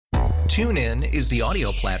TuneIn is the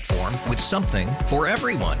audio platform with something for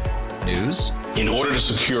everyone. News. In order to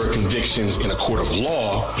secure convictions in a court of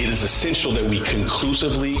law, it is essential that we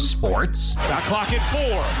conclusively. Sports. Shot clock at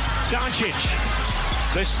 4.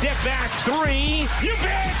 Doncic. The step back 3. You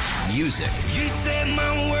bet. Music. You set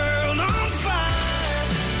my world on fire.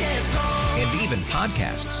 Yes, and even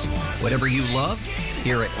podcasts. Whatever you love,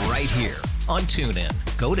 hear it right here on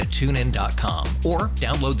TuneIn. Go to TuneIn.com or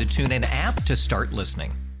download the TuneIn app to start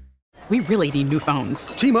listening. We really need new phones.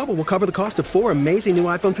 T-Mobile will cover the cost of 4 amazing new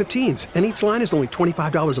iPhone 15s, and each line is only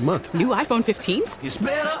 $25 a month. New iPhone 15s? it's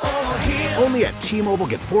better over here. Only at T-Mobile,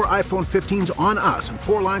 get 4 iPhone 15s on us and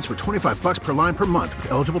 4 lines for $25 per line per month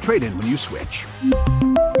with eligible trade-in when you switch.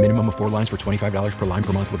 Minimum of 4 lines for $25 per line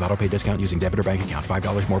per month with autopay discount using debit or bank account.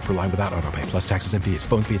 $5 more per line without autopay, plus taxes and fees.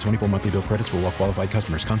 Phone fee at 24 monthly bill credits for well-qualified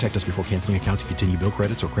customers. Contact us before canceling account to continue bill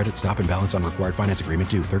credits or credit stop and balance on required finance agreement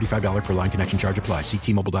due. $35 per line connection charge applies. See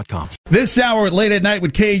T-Mobile.com. This hour at Late at Night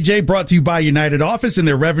with KJ brought to you by United Office and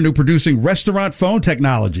their revenue-producing restaurant phone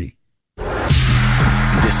technology.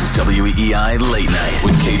 This is WEEI Late Night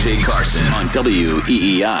with KJ Carson on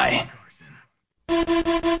WEEI.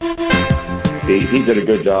 He did a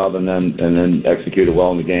good job and then executed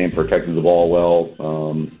well in the game, protected the ball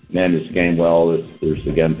well, managed the game well. There's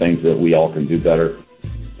again things that we all can do better,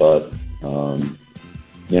 but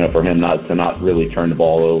for him not really turn the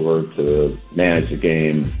ball over, to manage the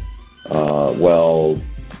game well,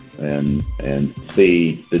 and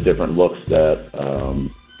see the different looks that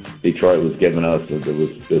Detroit was giving us. There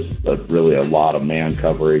was just really a lot of man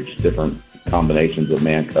coverage, different combinations of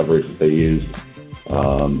man coverage that they used.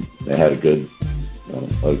 They had a good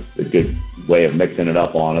way of mixing it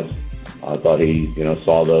up on us. I thought he,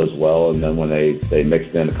 saw those well, and then when they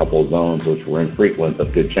mixed in a couple of zones, which were infrequent,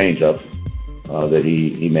 of good changeups, that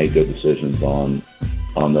he made good decisions on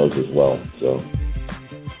those as well. So.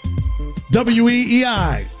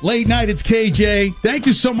 WEEI, Late Night, it's KJ. Thank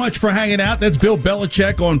you so much for hanging out. That's Bill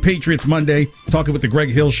Belichick on Patriots Monday, talking with the Greg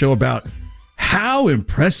Hill Show about how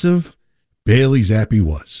impressive Bailey Zappi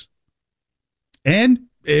was. And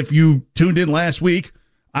if you tuned in last week,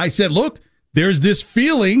 I said, look, there's this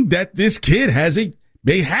feeling that this kid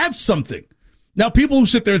may have something. Now, people who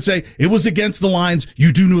sit there and say it was against the Lions,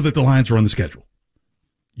 you do know that the Lions were on the schedule.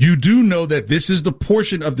 You do know that this is the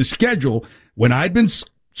portion of the schedule when I'd been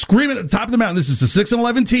screaming at the top of the mountain, this is the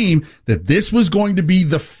 6-11 team, that this was going to be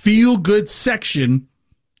the feel-good section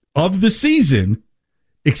of the season,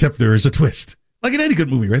 except there is a twist. Like in any good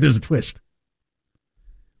movie, right? There's a twist.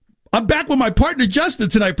 I'm back with my partner, Justin,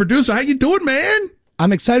 tonight. Producer, how you doing, man?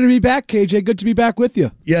 I'm excited to be back, KJ. Good to be back with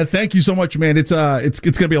you. Yeah, thank you so much, man. It's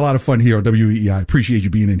going to be a lot of fun here on WEEI. I appreciate you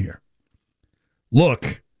being in here.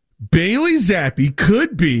 Look, Bailey Zappi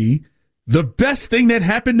could be the best thing that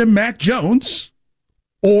happened to Mac Jones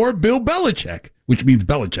or Bill Belichick, which means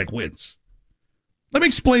Belichick wins. Let me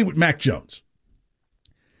explain with Mac Jones.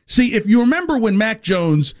 See, if you remember when Mac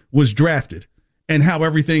Jones was drafted and how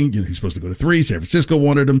everything, he's supposed to go to 3, San Francisco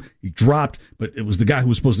wanted him, he dropped, but it was the guy who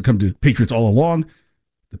was supposed to come to the Patriots all along.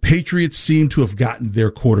 The Patriots seem to have gotten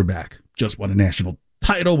their quarterback, just won a national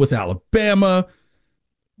title with Alabama.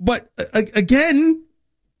 But again,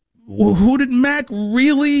 who did Mac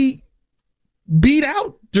really beat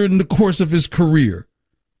out during the course of his career?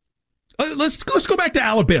 Let's go back to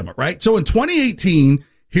Alabama, right? So in 2018,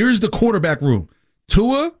 here's the quarterback room.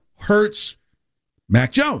 Tua, Hurts,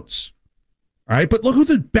 Mac Jones. All right, but look who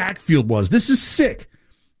the backfield was. This is sick.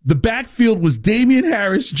 The backfield was Damian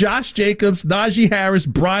Harris, Josh Jacobs, Najee Harris,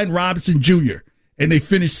 Brian Robinson Jr., and they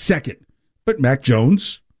finished second. But Mac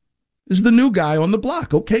Jones is the new guy on the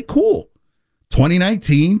block. Okay, cool.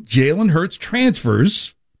 2019, Jalen Hurts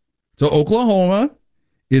transfers to Oklahoma.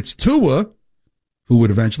 It's Tua, who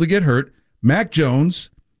would eventually get hurt, Mac Jones,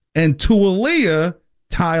 and Tualia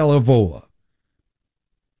Tagovailoa,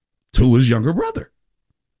 Tua's younger brother.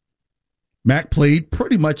 Mac played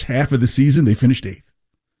pretty much half of the season. They finished 8th.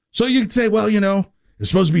 So you could say, well, it's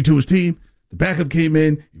supposed to be Tua's team. The backup came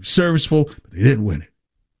in. He was serviceable, but they didn't win it.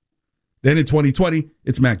 Then in 2020,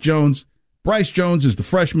 it's Mac Jones. Bryce Jones is the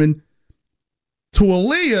freshman.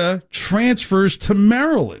 Tualia transfers to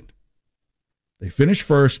Maryland. They finish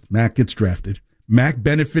first. Mac gets drafted. Mac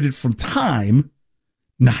benefited from time,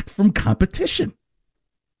 not from competition.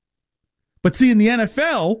 But see, in the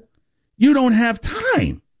NFL, you don't have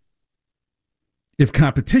time if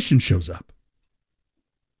competition shows up.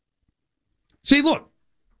 See, look,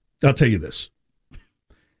 I'll tell you this.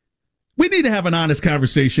 We need to have an honest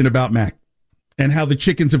conversation about Mac and how the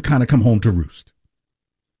chickens have kind of come home to roost.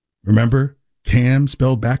 Remember, Cam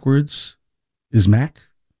spelled backwards is Mac?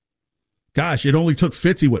 Gosh, it only took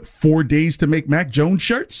Fitzy, 4 days to make Mac Jones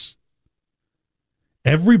shirts?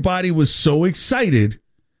 Everybody was so excited,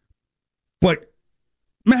 but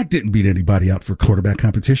Mac didn't beat anybody out for quarterback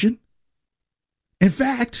competition. In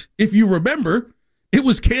fact, if you remember, it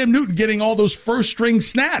was Cam Newton getting all those first-string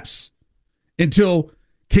snaps until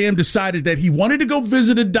Cam decided that he wanted to go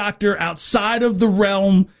visit a doctor outside of the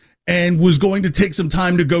realm and was going to take some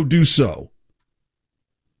time to go do so.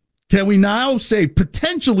 Can we now say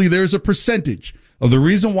potentially there's a percentage of the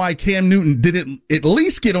reason why Cam Newton didn't at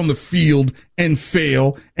least get on the field and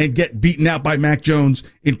fail and get beaten out by Mac Jones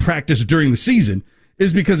in practice during the season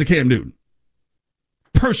is because of Cam Newton?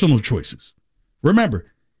 Personal choices. Remember,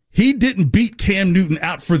 he didn't beat Cam Newton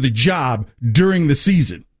out for the job during the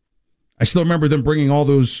season. I still remember them bringing all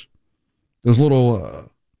those little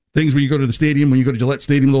things when you go to the stadium, when you go to Gillette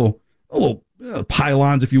Stadium, little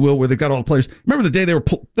pylons, if you will, where they got all the players. Remember the day they were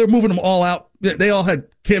moving them all out? They all had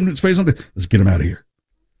Cam Newton's face on it. Let's get him out of here.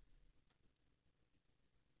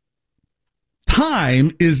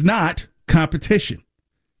 Time is not competition.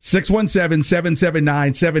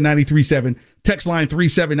 617-779-7937. Text line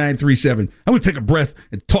 37937. I'm going to take a breath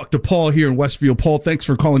and talk to Paul here in Westfield. Paul, thanks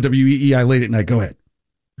for calling WEEI late at night. Go ahead.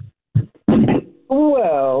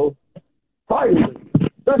 Well, finally,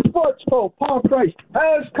 the sports pope, Paul Christ,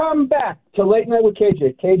 has come back to Late Night with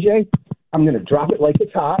KJ. KJ, I'm going to drop it like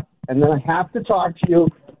it's hot, and then I have to talk to you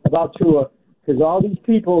about Tua, because all these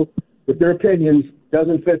people with their opinions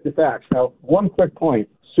doesn't fit the facts. Now, one quick point.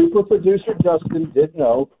 Super producer Justin did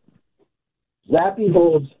know Zappe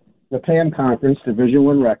holds the PAM Conference Division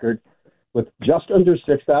I record with just under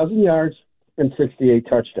 6,000 yards and 68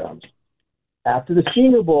 touchdowns. After the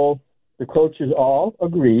Senior Bowl, the coaches all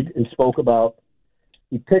agreed and spoke about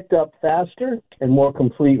he picked up faster and more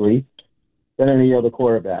completely than any other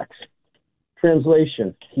quarterbacks.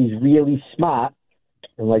 Translation, he's really smart,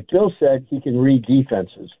 and like Bill said, he can read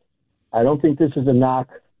defenses. I don't think this is a knock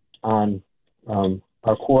on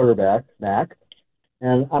our quarterback, Mac,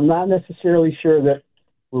 and I'm not necessarily sure that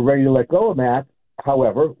we're ready to let go of Mac.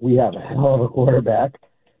 However, we have a hell of a quarterback.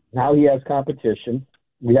 Now he has competition.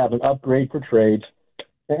 We have an upgrade for trades.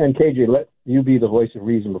 And KJ, let you be the voice of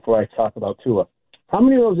reason before I talk about Tua. How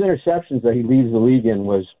many of those interceptions that he leads the league in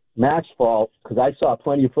was Mac's fault? Because I saw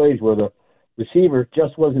plenty of plays where the receiver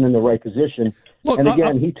just wasn't in the right position. Look, and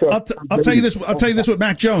again, he took. I'll tell you this. I'll tell you this with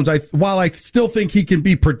Mac Jones. While I still think he can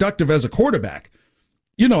be productive as a quarterback,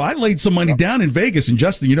 you know, I laid some money down in Vegas, and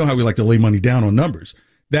Justin, you know how we like to lay money down on numbers.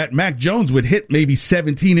 That Mac Jones would hit maybe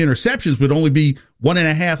 17 interceptions, would only be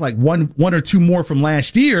 1.5, like one or two more from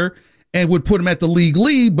last year, and would put him at the league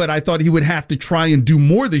lead. But I thought he would have to try and do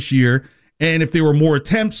more this year. And if there were more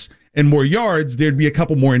attempts and more yards, there'd be a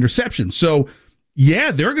couple more interceptions. So,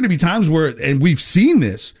 yeah, there are going to be times where, and we've seen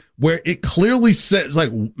this, where it clearly says,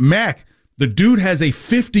 like, Mac, the dude has a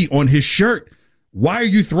 50 on his shirt. Why are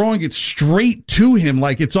you throwing it straight to him?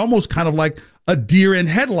 Like, it's almost kind of like a deer in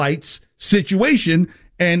headlights situation,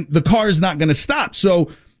 and the car is not going to stop. So,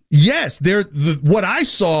 yes, what I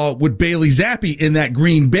saw with Bailey Zappe in that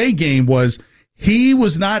Green Bay game was he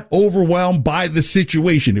was not overwhelmed by the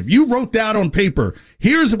situation. If you wrote down on paper,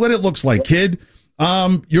 here's what it looks like, kid.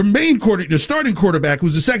 Your starting quarterback,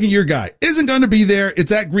 who's a second-year guy, isn't going to be there.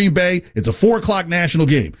 It's at Green Bay. It's a 4:00 national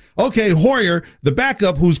game. Okay, Hoyer, the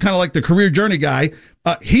backup, who's kind of like the career journey guy,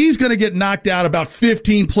 he's going to get knocked out about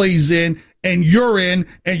 15 plays in, and you're in,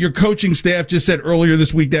 and your coaching staff just said earlier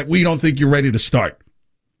this week that we don't think you're ready to start.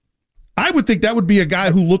 I would think that would be a guy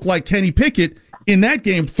who looked like Kenny Pickett in that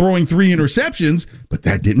game throwing 3 interceptions, but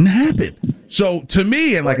that didn't happen. So to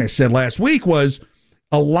me, and like I said last week, was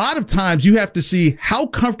a lot of times you have to see how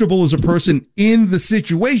comfortable is a person in the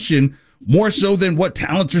situation more so than what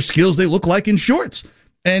talents or skills they look like in shorts.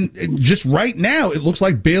 And just right now, it looks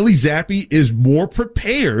like Bailey Zappe is more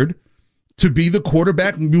prepared to be the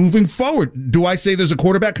quarterback moving forward. Do I say there's a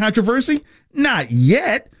quarterback controversy? Not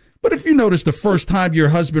yet. But if you notice the first time your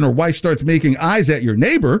husband or wife starts making eyes at your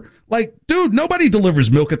neighbor, like, dude, nobody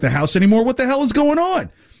delivers milk at the house anymore. What the hell is going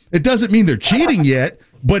on? It doesn't mean they're cheating yet,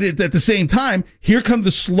 but at the same time, here come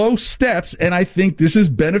the slow steps, and I think this is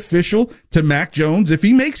beneficial to Mac Jones if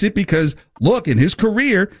he makes it because, look, in his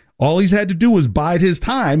career, all he's had to do was bide his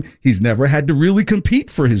time. He's never had to really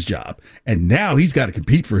compete for his job, and now he's got to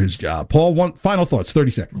compete for his job. Paul, final thoughts,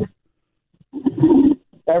 30 seconds.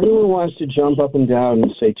 Everyone wants to jump up and down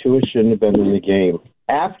and say Tua shouldn't have been in the game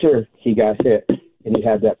after he got hit. And he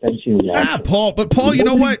had that benching reaction. Paul, you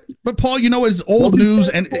know what? But Paul, you know, it's old news.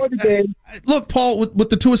 And look, Paul,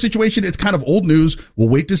 with the Tua situation, it's kind of old news. We'll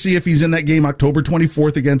wait to see if he's in that game October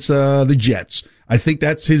 24th against the Jets. I think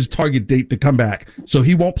that's his target date to come back. So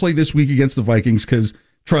he won't play this week against the Vikings because,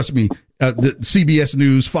 trust me, the CBS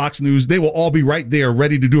News, Fox News, they will all be right there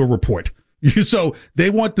ready to do a report. So the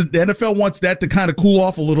NFL wants that to kind of cool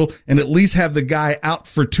off a little and at least have the guy out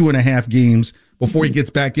for 2.5 games before he gets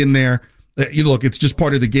back in there. Look, it's just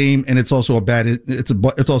part of the game, and it's also a bad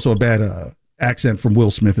accent from Will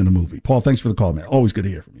Smith in the movie. Paul, thanks for the call, man. Always good to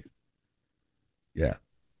hear from you. Yeah,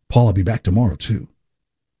 Paul, I'll be back tomorrow too.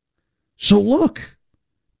 So look,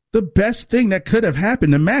 the best thing that could have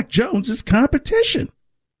happened to Mac Jones is competition.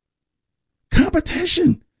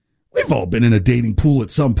 Competition. We've all been in a dating pool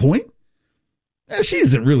at some point. She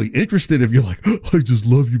isn't really interested if you're like, oh, I just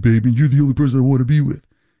love you, baby, and you're the only person I want to be with.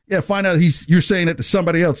 Yeah, find out you're saying it to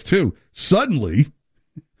somebody else too. Suddenly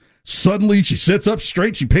she sits up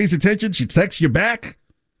straight, she pays attention, she texts you back,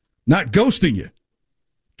 not ghosting you.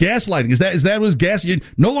 Gaslighting. Is that what's gas? You're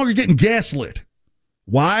no longer getting gaslit.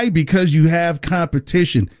 Why? Because you have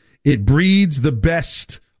competition. It breeds the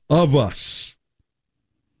best of us.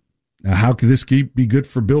 Now, how could this be good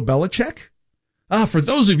for Bill Belichick? For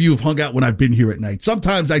those of you who've hung out when I've been here at night,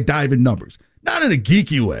 sometimes I dive in numbers. Not in a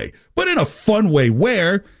geeky way, but in a fun way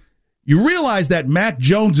where you realize that Mac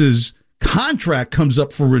Jones's contract comes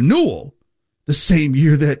up for renewal the same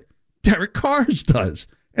year that Derek Carr's does.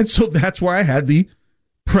 And so that's where I had the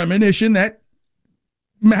premonition that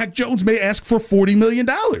Mac Jones may ask for $40 million.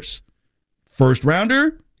 First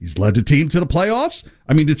rounder, he's led the team to the playoffs.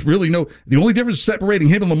 I mean, it's really the only difference separating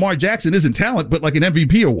him and Lamar Jackson isn't talent, but like an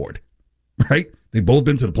MVP award, right? They've both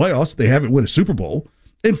been to the playoffs. They haven't won a Super Bowl.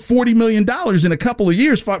 And $40 million in a couple of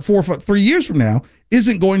years, 3 years from now,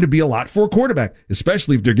 isn't going to be a lot for a quarterback,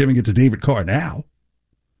 especially if they're giving it to David Carr now.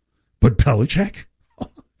 But Belichick,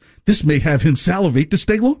 this may have him salivate to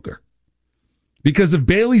stay longer. Because if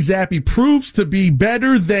Bailey Zappi proves to be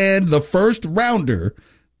better than the first rounder,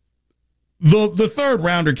 the third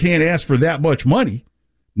rounder can't ask for that much money,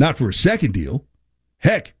 not for a second deal.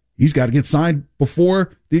 Heck, he's got to get signed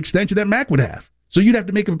before the extension that Mac would have. So you'd have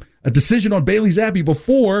to make a decision on Bailey Zappi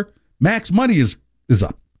before Mac's money is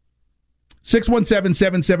up.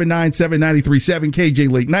 617-779-7937,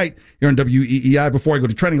 KJ Late Night here on WEEI. Before I go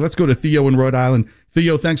to trending, let's go to Theo in Rhode Island.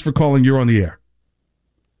 Theo, thanks for calling. You're on the air.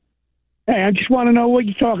 Hey, I just want to know what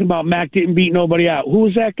you're talking about. Mac didn't beat nobody out. Who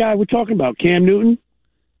was that guy we're talking about? Cam Newton?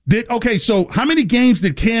 Okay, so how many games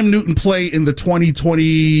did Cam Newton play in the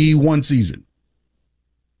 2021 season?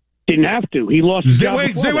 Didn't have to. He lost his job.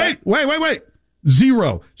 Wait.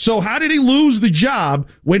 0. So how did he lose the job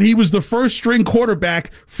when he was the first string quarterback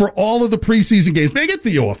for all of the preseason games? May I get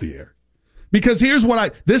Theo off the air? Because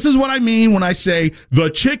this is what I mean when I say the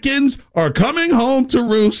chickens are coming home to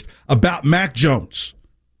roost about Mac Jones.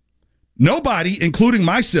 Nobody, including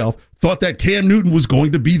myself, thought that Cam Newton was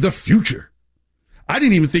going to be the future. I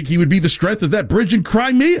didn't even think he would be the strength of that bridge in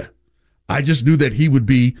Crimea. I just knew that he would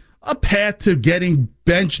be a path to getting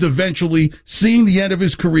benched eventually, seeing the end of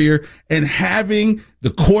his career, and having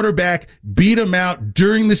the quarterback beat him out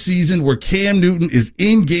during the season where Cam Newton is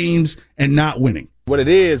in games and not winning. What it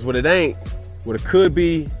is, what it ain't, what it could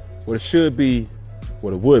be, what it should be,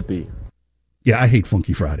 what it would be. Yeah, I hate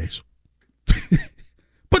Funky Fridays.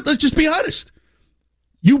 But let's just be honest.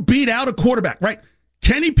 You beat out a quarterback, right?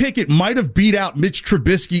 Kenny Pickett might have beat out Mitch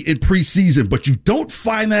Trubisky in preseason, but you don't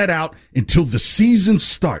find that out until the season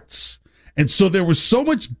starts. And so there was so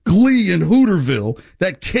much glee in Hooterville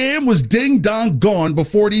that Cam was ding-dong gone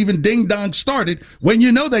before it even ding-dong started, when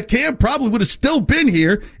you know that Cam probably would have still been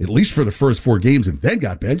here, at least for the first 4 games, and then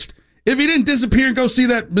got benched, if he didn't disappear and go see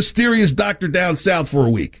that mysterious doctor down south for a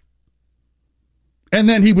week. And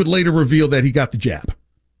then he would later reveal that he got the jab.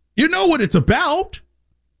 You know what it's about.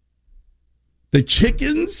 The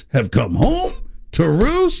chickens have come home to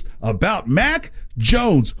roost about Mac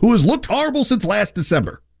Jones, who has looked horrible since last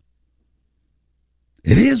December.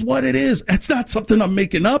 It is what it is. That's not something I'm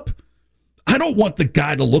making up. I don't want the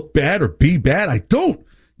guy to look bad or be bad. I don't.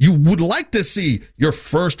 You would like to see your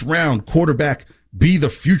first round quarterback be the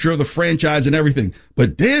future of the franchise and everything.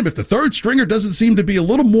 But damn, if the third stringer doesn't seem to be a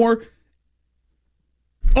little more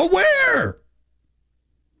aware.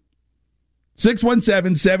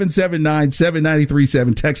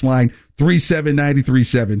 617-779-7937, text line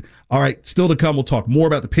 37937. All right, still to come, we'll talk more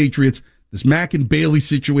about the Patriots, this Mac and Bailey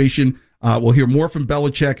situation. We'll hear more from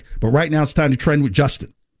Belichick, but right now it's time to trend with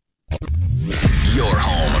Justin. Your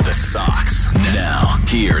home of the Sox. Now,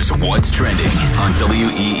 here's what's trending on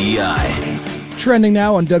WEEI. Trending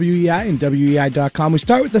now on WEEI and WEEI.com. We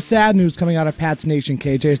start with the sad news coming out of Pats Nation,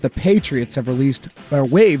 KJ, as the Patriots have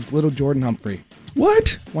waived little Jordan Humphrey.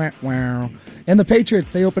 What? Wow. And the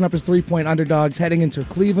Patriots, they open up as 3-point underdogs heading into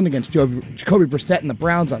Cleveland against Jacoby Brissett and the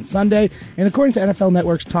Browns on Sunday. And according to NFL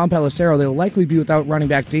Network's Tom Pelissero, they'll likely be without running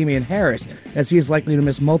back Damian Harris, as he is likely to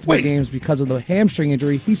miss multiple games because of the hamstring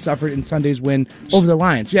injury he suffered in Sunday's win over the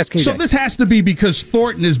Lions. Yes, KJ. So this has to be because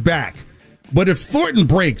Thornton is back. But if Thornton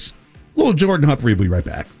breaks, little Jordan Humphrey will be right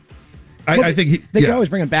back. I think they can always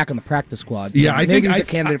bring him back on the practice squad. So I maybe think he's a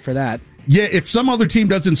candidate for that. Yeah, if some other team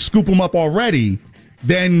doesn't scoop him up already,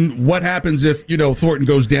 then what happens if, Thornton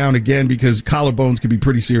goes down again, because collarbones can be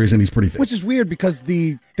pretty serious and he's pretty thick. Which is weird because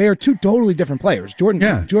they are two totally different players.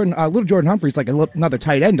 Little Jordan Humphrey's like another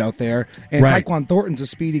tight end out there, and right. Tyquan Thornton's a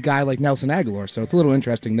speedy guy like Nelson Aguilar, so it's a little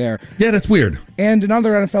interesting there. Yeah, that's weird. And in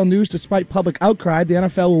other NFL news, despite public outcry, the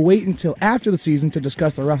NFL will wait until after the season to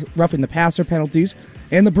discuss the roughing the passer penalties,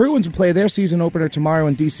 and the Bruins will play their season opener tomorrow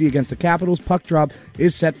in D.C. against the Capitals. Puck drop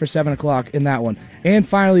is set for 7 o'clock in that one. And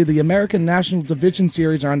finally, the American National Division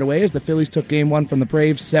Series are underway as the Phillies took Game 1 from the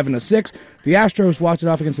Braves 7-6. The Astros walked it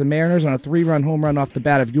off against the Mariners on a 3-run home run off the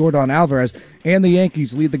bat of Yordan Alvarez, and the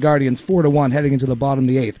Yankees lead the Guardians 4-1 heading into the bottom of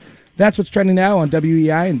the 8th. That's what's trending now on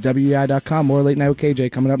WEI and WEI.com. More Late Night with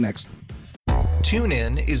KJ coming up next.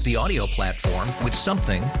 TuneIn is the audio platform with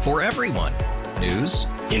something for everyone. News.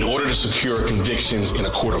 In order to secure convictions in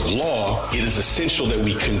a court of law, it is essential that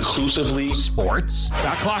we conclusively. Sports.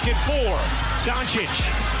 Shot clock at 4. Doncic.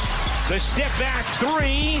 The step back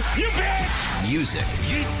 3. You bet. Music.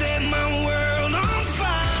 You set my world on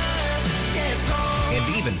fire. Yes, and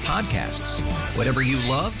even podcasts. Whatever you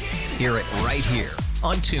love, hear it right here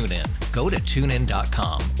on TuneIn. Go to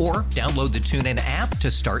TuneIn.com or download the TuneIn app to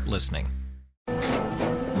start listening.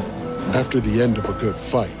 After the end of a good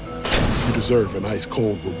fight, you deserve an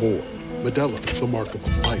ice-cold reward. Modelo is the mark of a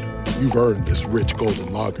fighter. You've earned this rich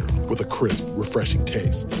golden lager with a crisp, refreshing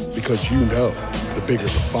taste. Because you know, the bigger the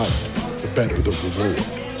fight, the better the reward.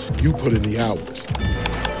 You put in the hours,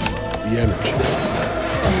 the energy,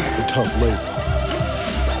 the tough labor.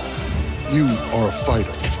 You are a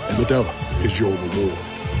fighter, and Modelo is your reward.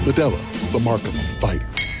 Modelo, the mark of a fighter.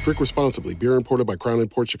 Drink responsibly. Beer imported by Crown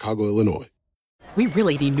Imports, Chicago, Illinois. We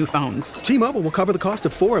really need new phones. T-Mobile will cover the cost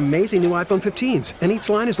of 4 amazing new iPhone 15s, and each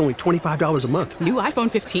line is only $25 a month. New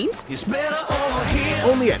iPhone 15s? It's better over here.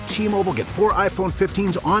 Only at T-Mobile, get 4 iPhone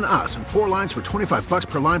 15s on us and 4 lines for $25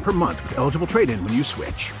 per line per month with eligible trade-in when you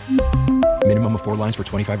switch. Minimum of 4 lines for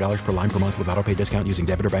 $25 per line per month with autopay discount using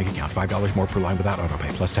debit or bank account. $5 more per line without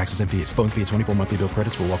autopay, plus taxes and fees. Phone fee at 24 monthly bill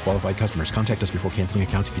credits for well-qualified customers. Contact us before canceling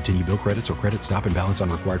account to continue bill credits or credit stop and balance on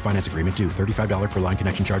required finance agreement due. $35 per line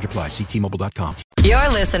connection charge applies. See T-Mobile.com. You're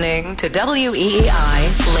listening to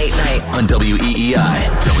WEEI Late Night on WEEI.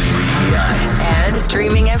 And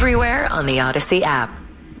streaming everywhere on the Odyssey app.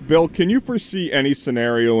 Bill, can you foresee any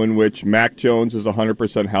scenario in which Mac Jones is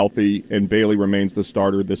 100% healthy and Bailey remains the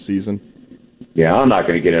starter this season? Yeah, I'm not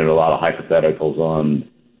going to get into a lot of hypotheticals on,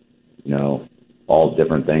 all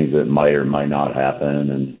different things that might or might not happen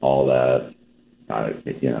and all that. That's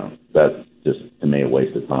just, to me, a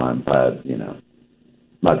waste of time. I'm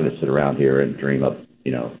not going to sit around here and dream up,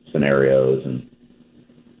 scenarios and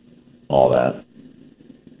all that.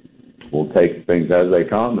 We'll take things as they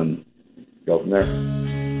come and go from there.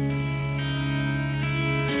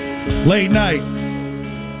 Late night.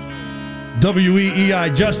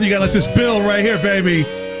 WEEI. Justin, you got to let this Bill right here, baby.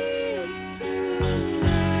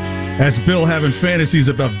 That's Bill having fantasies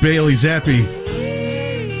about Bailey Zappi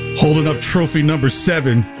holding up trophy number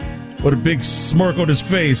 7 with a big smirk on his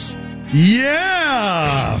face.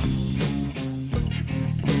 Yeah!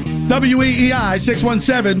 WEEI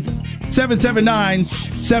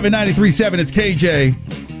 617-779-7937. It's KJ.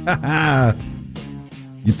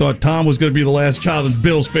 You thought Tom was going to be the last child in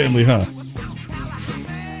Bill's family, huh?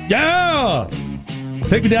 Yeah!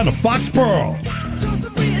 Take me down to Foxborough.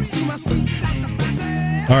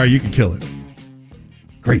 All right, you can kill it.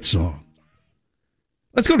 Great song.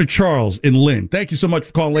 Let's go to Charles in Lynn. Thank you so much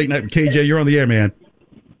for calling Late Night with KJ. You're on the air, man.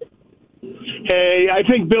 Hey, I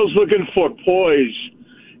think Bill's looking for poise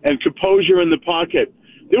and composure in the pocket.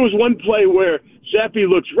 There was one play where Zappi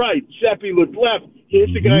looked right, Zappi looked left. He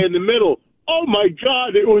hit the guy in the middle. Oh, my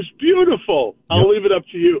God, it was beautiful. I'll leave it up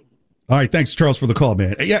to you. All right, thanks, Charles, for the call,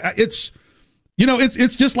 man. Yeah, it's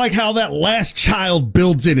just like how that last child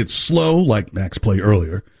builds in. It's slow, like Max played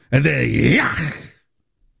earlier, and then,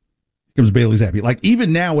 comes Bailey Zappi. Like,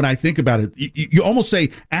 even now, when I think about it, you almost say,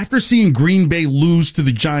 after seeing Green Bay lose to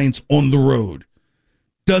the Giants on the road,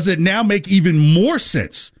 does it now make even more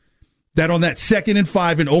sense that on that 2nd and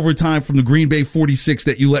 5 in overtime from the Green Bay 46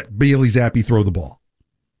 that you let Bailey Zappi throw the ball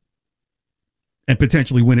and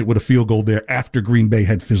potentially win it with a field goal there after Green Bay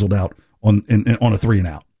had fizzled out on a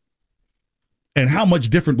 3-and-out? And how much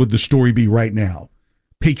different would the story be right now?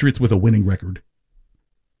 Patriots with a winning record,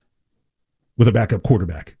 with a backup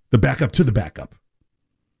quarterback, the backup to the backup.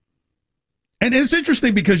 And it's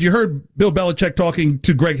interesting because you heard Bill Belichick talking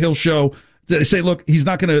to Greg Hill's show. They say, look, he's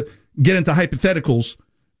not going to get into hypotheticals.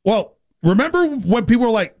 Well, remember when people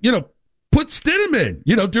were like, put Stidham in,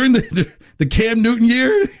 during the Cam Newton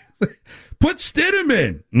year? Put Stidham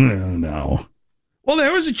in. No. Well,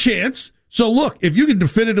 there was a chance. So, look, if you can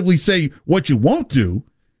definitively say what you won't do,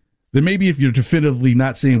 then maybe if you're definitively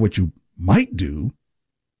not saying what you might do,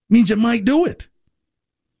 means you might do it.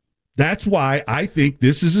 That's why I think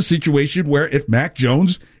this is a situation where if Mac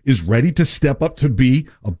Jones is ready to step up to be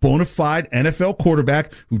a bona fide NFL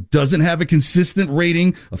quarterback who doesn't have a consistent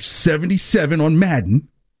rating of 77 on Madden,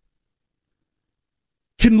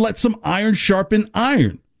 can let some iron sharpen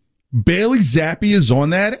iron. Bailey Zappi is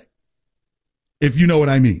on that, if you know what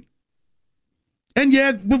I mean. And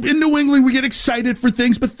yeah, in New England, we get excited for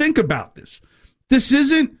things, but think about this. This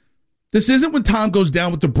isn't when Tom goes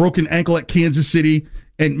down with the broken ankle at Kansas City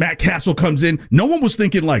and Matt Castle comes in. No one was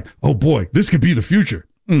thinking like, oh boy, this could be the future.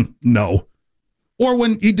 No. Or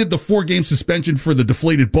when he did the 4-game suspension for the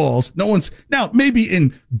deflated balls, now maybe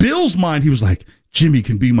in Bill's mind, he was like, Jimmy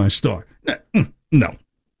can be my star. No.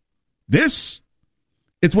 It's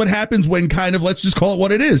what happens when kind of, let's just call it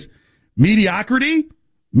what it is. Mediocrity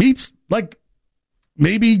meets like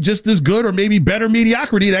maybe just as good or maybe better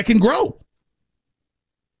mediocrity that can grow.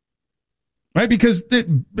 Right? Because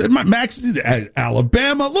Max,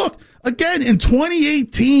 Alabama, look, again, in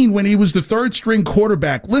 2018, when he was the third-string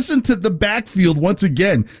quarterback, listen to the backfield once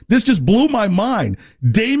again. This just blew my mind.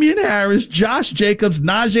 Damian Harris, Josh Jacobs,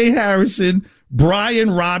 Najee Harrison,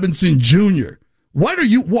 Brian Robinson Jr. Why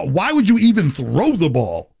would you even throw the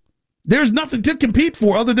ball? There's nothing to compete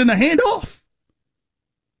for other than a handoff.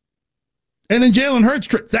 And then Jalen Hurts,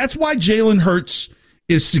 that's why Jalen Hurts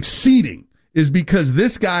is succeeding, is because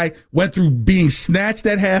this guy went through being snatched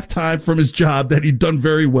at halftime from his job that he'd done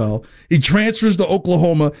very well. He transfers to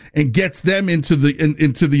Oklahoma and gets them into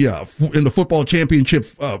the football championship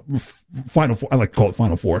Final Four. I like to call it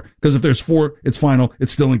Final Four because if there's 4, it's final.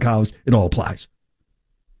 It's still in college. It all applies.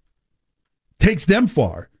 Takes them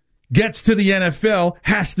far. Gets to the NFL,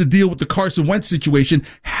 has to deal with the Carson Wentz situation,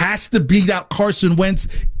 has to beat out Carson Wentz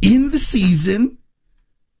in the season.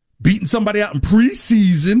 Beating somebody out in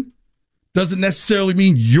preseason doesn't necessarily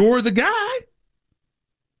mean you're the guy.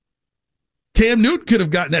 Cam Newton could have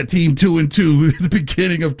gotten that team 2-2 at the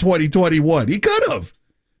beginning of 2021. He could have.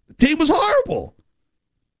 The team was horrible.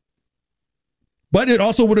 But it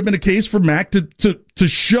also would have been a case for Mac to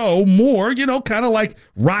show more, kind of like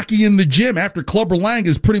Rocky in the gym after Clubber Lang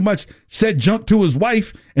has pretty much said junk to his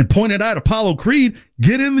wife and pointed out Apollo Creed.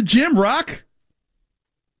 Get in the gym, Rock.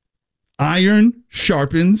 Iron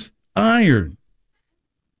sharpens iron.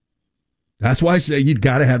 That's why I say you'd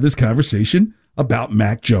got to have this conversation about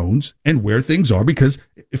Mac Jones and where things are, because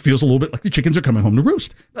it feels a little bit like the chickens are coming home to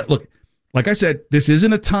roost. Look, like I said, this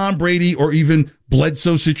isn't a Tom Brady or even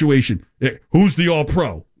Bledsoe situation. Who's the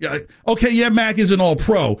all-pro? Okay, yeah, Mac is an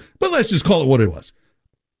all-pro, but let's just call it what it was.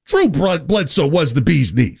 Drew Bledsoe was the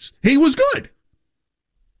bee's knees. He was good.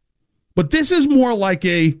 But this is more like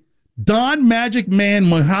a Don Magic Man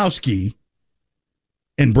Majkowski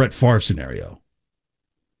and Brett Favre scenario.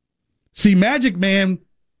 See, Magic Man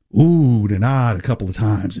oohed and ahed a couple of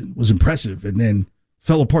times and was impressive and then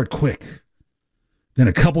fell apart quick. Then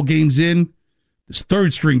a couple games in, this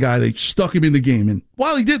third-string guy, they stuck him in the game. And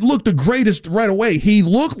while he didn't look the greatest right away, he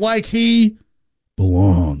looked like he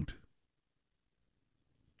belonged.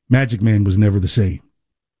 Magic Man was never the same.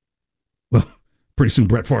 Well, pretty soon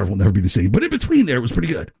Brett Favre will never be the same. But in between there, it was pretty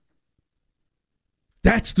good.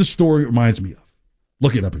 That's the story it reminds me of.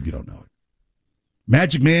 Look it up if you don't know it.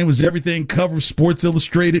 Magic Man was everything, cover of Sports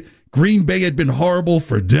Illustrated. Green Bay had been horrible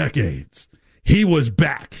for decades. He was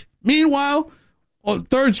back. Meanwhile,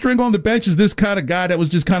 third string on the bench is this kind of guy that was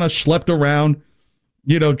just kind of schlepped around,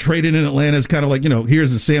 traded in Atlanta. It's kind of like,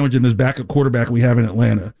 here's a sandwich in this backup quarterback we have in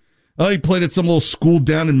Atlanta. Oh, he played at some little school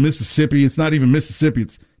down in Mississippi. It's not even Mississippi.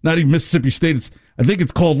 It's not even Mississippi State. I think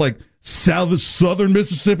it's called like Southern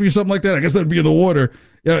Mississippi or something like that. I guess that'd be in the water.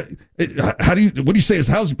 What do you say?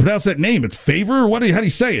 How do you pronounce that name? It's Favor? How do you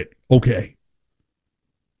say it? Okay.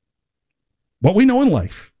 What we know in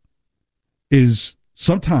life is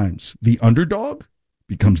sometimes the underdog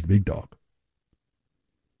becomes the big dog.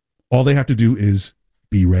 All they have to do is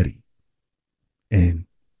be ready. And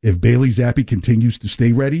if Bailey Zappi continues to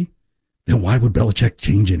stay ready, then why would Belichick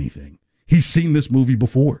change anything? He's seen this movie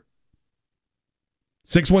before.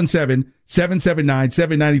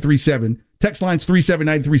 617-779-7937. Text line's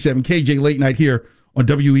 37937. KJ Late Night here on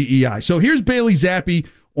WEEI. So here's Bailey Zappi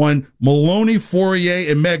on Maloney,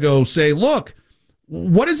 Fourier, and Mego say, look,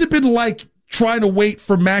 what has it been like trying to wait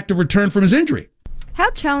for Mac to return from his injury? How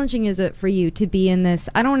challenging is it for you to be in this,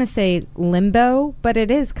 I don't want to say limbo, but it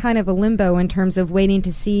is kind of a limbo in terms of waiting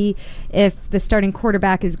to see if the starting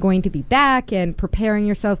quarterback is going to be back and preparing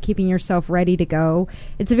yourself, keeping yourself ready to go.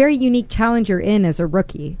 It's a very unique challenge you're in as a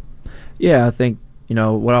rookie. Yeah, I think,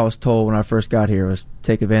 what I was told when I first got here was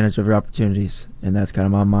take advantage of your opportunities. And that's kind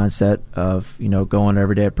of my mindset of, going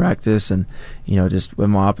every day at practice. And, just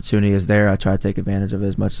when my opportunity is there, I try to take advantage of it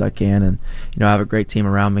as much as I can. And, I have a great team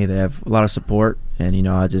around me. They have a lot of support. And,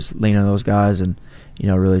 I just lean on those guys and,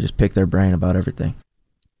 really just pick their brain about everything.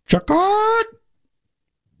 Chuckard!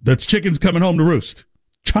 That's chickens coming home to roost.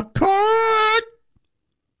 Chuckard!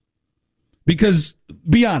 Because,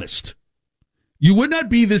 be honest, you would not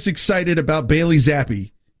be this excited about Bailey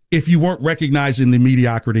Zappi if you weren't recognizing the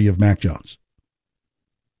mediocrity of Mac Jones.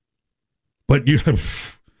 But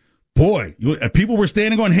people were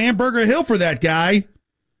standing on Hamburger Hill for that guy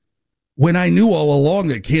when I knew all along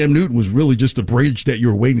that Cam Newton was really just a bridge that you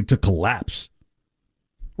were waiting to collapse.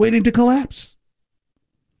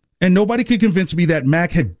 And nobody could convince me that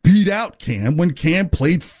Mac had beat out Cam when Cam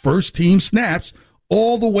played first-team snaps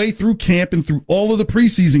all the way through camp and through all of the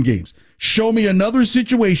preseason games. Show me another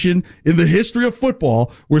situation in the history of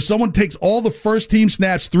football where someone takes all the first-team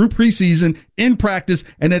snaps through preseason, in practice,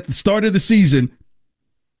 and at the start of the season,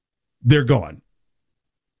 they're gone.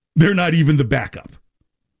 They're not even the backup.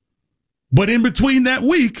 But in between that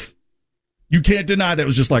week, you can't deny that it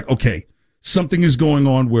was just like, okay, something is going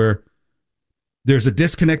on where there's a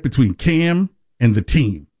disconnect between Cam and the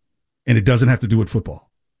team, and it doesn't have to do with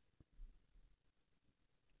football.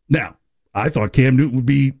 Now, I thought Cam Newton would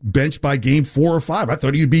be benched by game 4 or 5. I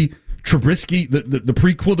thought he would be Trubisky, the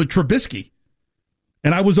prequel to Trubisky.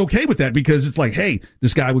 And I was okay with that because it's like, hey,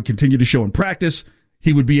 this guy would continue to show in practice.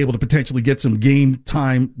 He would be able to potentially get some game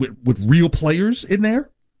time with real players in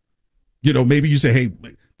there. Maybe you say, hey,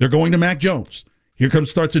 they're going to Mac Jones. Here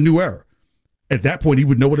starts a new era. At that point, he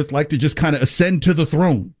would know what it's like to just kind of ascend to the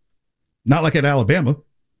throne. Not like at Alabama,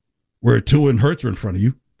 where Tua and Hurts are in front of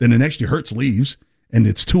you. Then the next year, Hurts leaves. And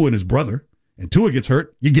it's Tua and his brother, and Tua gets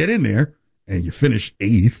hurt, you get in there, and you finish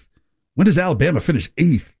 8th. When does Alabama finish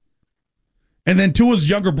 8th? And then Tua's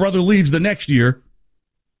younger brother leaves the next year,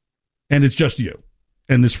 and it's just you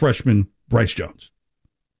and this freshman, Bryce Jones,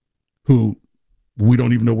 who we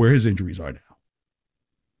don't even know where his injuries are now.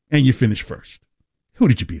 And you finish first. Who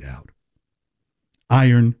did you beat out?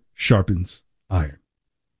 Iron sharpens iron.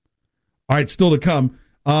 All right, still to come.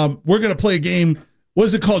 We're going to play a game. What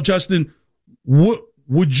is it called, Justin?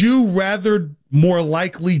 Would you rather more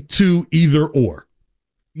likely to either or?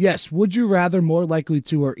 Yes. Would you rather more likely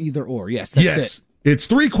to or either or? Yes, that's it. It's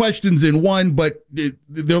 3 questions in one, but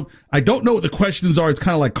I don't know what the questions are. It's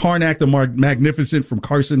kind of like Karnak the Magnificent from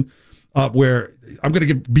Carson, where I'm going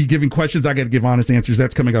to be giving questions. I got to give honest answers.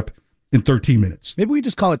 That's coming up in 13 minutes. Maybe we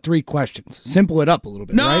just call it 3 questions. Simple it up a little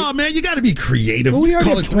bit, right? No, man, you got to be creative. Well, we already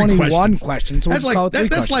call have it 3 21 questions, so we'll just call it 3 questions.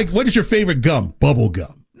 That's like, what is your favorite gum? Bubble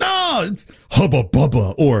gum. No, it's Hubba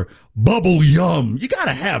Bubba or Bubble Yum. You got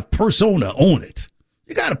to have persona on it.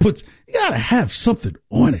 You got to have something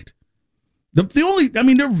on it. There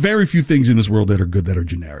are very few things in this world that are good that are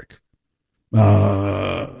generic.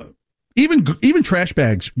 Even trash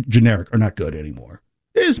bags generic are not good anymore.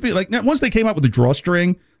 It used to be like, once they came out with the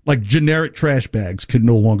drawstring, like generic trash bags could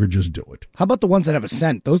no longer just do it. How about the ones that have a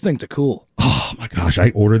scent? Those things are cool. Oh my gosh, I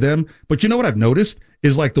order them. But you know what I've noticed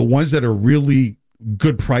is like the ones that are really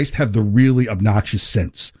good priced have the really obnoxious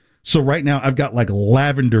scents. So right now I've got like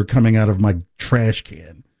lavender coming out of my trash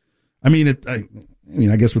can. I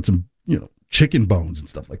guess with some, chicken bones and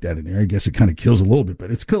stuff like that in there, I guess it kind of kills a little bit,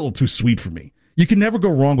 but it's a little too sweet for me. You can never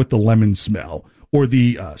go wrong with the lemon smell or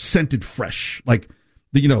the scented fresh, like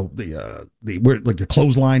where like the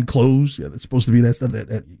clothesline clothes. Yeah, that's supposed to be that stuff.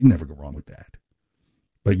 That you never go wrong with that.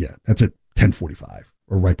 But yeah, that's at 10:45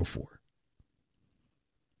 or right before.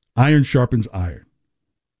 Iron sharpens iron.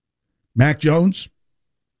 Mac Jones,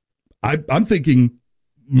 I'm thinking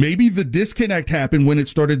maybe the disconnect happened when it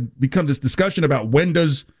started become this discussion about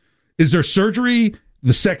is there surgery,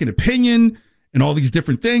 the second opinion, and all these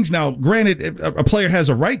different things. Now, granted, a player has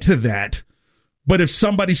a right to that, but if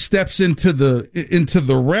somebody steps into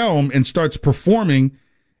the realm and starts performing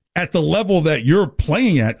at the level that you're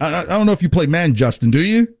playing at, I don't know if you play Madden, Justin, do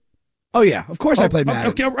you? Oh yeah, of course I play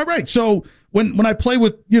Madden. Okay, all right. So when I play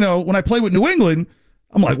with New England,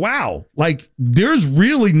 I'm like, wow, like there's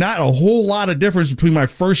really not a whole lot of difference between my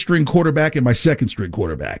first string quarterback and my second string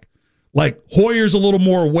quarterback. Like Hoyer's a little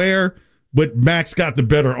more aware. but Mac's got the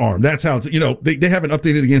better arm. That's how it's, they haven't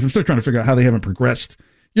updated the games. I'm still trying to figure out how they haven't progressed.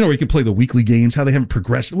 Where you can play the weekly games, how they haven't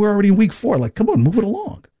progressed. We're already in week 4. Like, come on, move it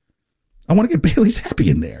along. I want to get Bailey Zappi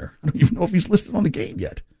in there. I don't even know if he's listed on the game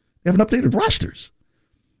yet. They haven't updated rosters.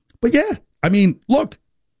 But yeah, I mean, look,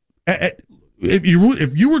 if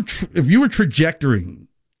you were trajectorying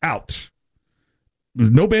out,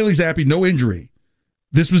 with no Bailey Zappi, no injury,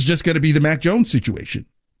 this was just going to be the Mac Jones situation.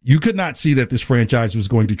 You could not see that this franchise was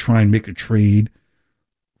going to try and make a trade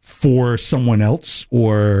for someone else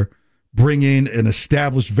or bring in an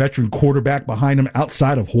established veteran quarterback behind him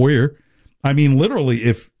outside of Hoyer. I mean, literally,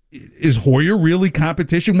 is Hoyer really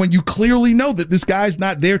competition when you clearly know that this guy's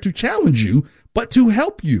not there to challenge you, but to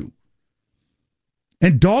help you?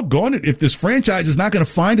 And doggone it, if this franchise is not going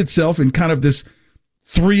to find itself in kind of this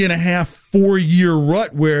 3.5, 4-year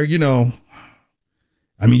rut where, you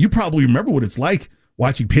probably remember what it's like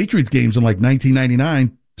watching Patriots games in like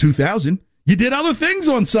 1999, 2000. You did other things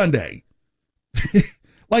on Sunday.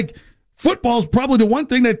 Like, football's probably the one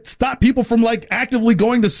thing that stopped people from like actively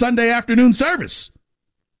going to Sunday afternoon service.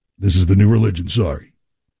 This is the new religion, sorry.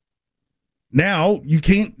 Now, you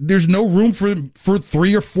can't, there's no room for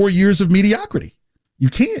 3 or 4 years of mediocrity. You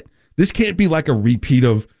can't. This can't be like a repeat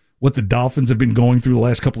of what the Dolphins have been going through the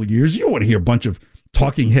last couple of years. You don't want to hear a bunch of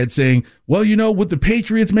talking heads saying, well, would the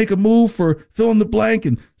Patriots make a move for fill in the blank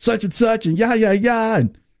and such and yah.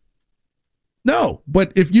 And no,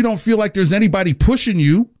 but if you don't feel like there's anybody pushing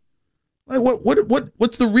you, like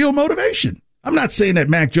what's the real motivation? I'm not saying that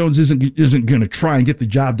Mac Jones isn't going to try and get the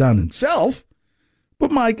job done himself,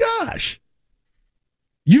 but my gosh,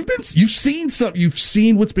 you've seen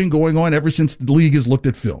what's been going on ever since the league has looked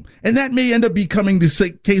at film, and that may end up becoming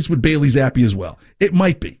the case with Bailey Zappi as well. It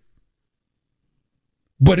might be,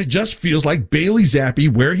 but it just feels like Bailey Zappi,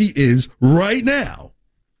 where he is right now,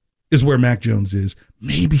 is where Mac Jones is,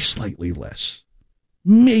 maybe slightly less.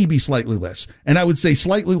 And I would say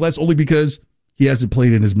slightly less only because he hasn't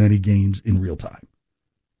played in as many games in real time.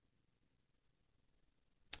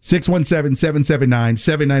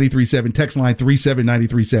 617-779-7937, text line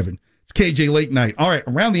 37937. It's KJ Late Night. All right,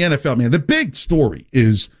 around the NFL, man, the big story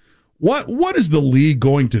is what is the league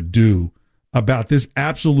going to do about this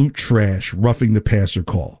absolute trash roughing the passer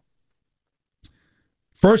call?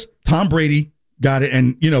 First, Tom Brady got it,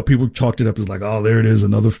 and, people chalked it up as like, oh, there it is,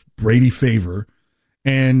 another Brady favor.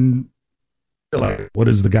 And like, what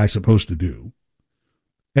is the guy supposed to do?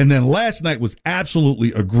 And then last night was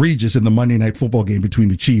absolutely egregious in the Monday Night Football game between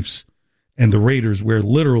the Chiefs and the Raiders, where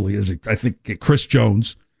literally, I think Chris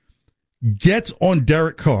Jones gets on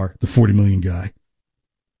Derek Carr, the $40 million guy,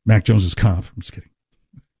 Mac Jones's comp, I'm just kidding,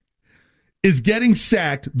 is getting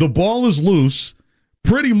sacked. The ball is loose.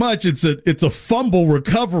 Pretty much it's a fumble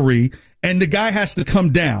recovery, and the guy has to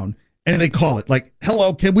come down, and they call it. Like,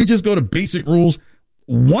 hello, can we just go to basic rules?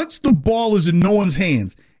 Once the ball is in no one's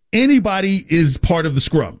hands, anybody is part of the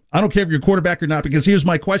scrum. I don't care if you're a quarterback or not, because here's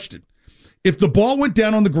my question. If the ball went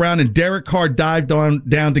down on the ground and Derek Carr dived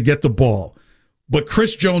down to get the ball, but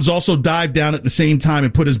Chris Jones also dived down at the same time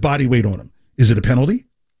and put his body weight on him, is it a penalty?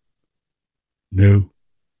 No.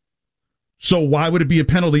 So why would it be a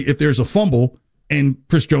penalty if there's a fumble and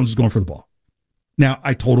Chris Jones is going for the ball? Now,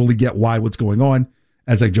 I totally get what's going on.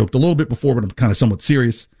 As I joked a little bit before, but I'm kind of somewhat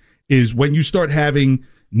serious, is when you start having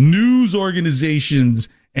news organizations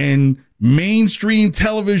and mainstream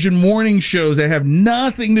television morning shows that have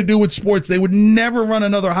nothing to do with sports. They would never run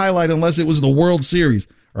another highlight unless it was the World Series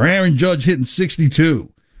or Aaron Judge hitting 62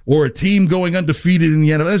 or a team going undefeated in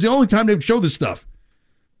the NFL. That's the only time they would show this stuff.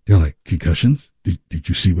 They're like, concussions? Did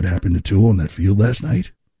you see what happened to Tua on that field last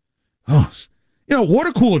night? Oh,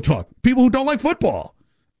 water cooler talk. People who don't like football.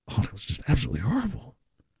 Oh, that was just absolutely horrible.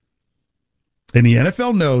 And the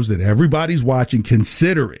NFL knows that everybody's watching,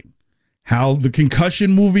 considering how the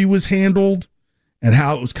concussion movie was handled and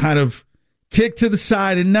how it was kind of kicked to the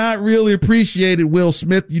side and not really appreciated. Will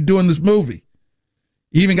Smith, you doing this movie.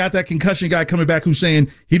 You even got that concussion guy coming back who's saying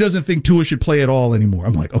he doesn't think Tua should play at all anymore.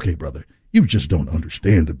 I'm like, okay, brother, you just don't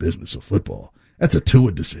understand the business of football. That's a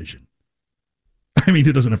Tua decision. I mean,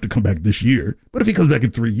 he doesn't have to come back this year, but if he comes back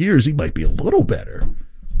in 3 years, he might be a little better.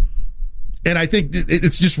 And I think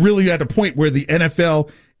it's just really at a point where the NFL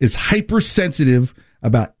is hypersensitive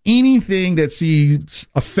about anything that sees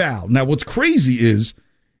a foul. Now, what's crazy is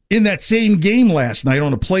in that same game last night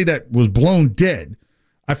on a play that was blown dead,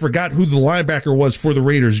 I forgot who the linebacker was for the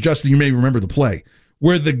Raiders. Justin, you may remember the play,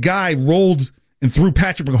 where the guy rolled and threw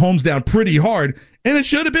Patrick Mahomes down pretty hard, and it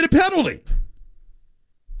should have been a penalty.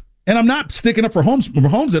 And I'm not sticking up for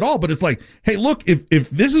Mahomes at all, but it's like, hey, look, if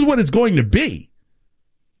this is what it's going to be,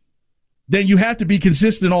 then you have to be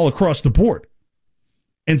consistent all across the board.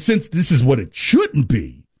 And since this is what it shouldn't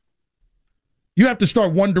be, you have to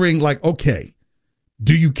start wondering, like, okay,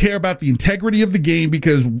 do you care about the integrity of the game?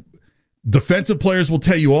 Because defensive players will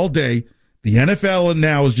tell you all day, the NFL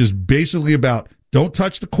now is just basically about don't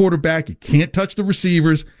touch the quarterback. You can't touch the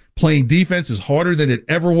receivers. Playing defense is harder than it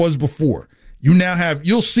ever was before.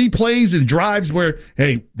 You'll see plays and drives where,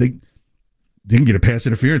 hey, they didn't get a pass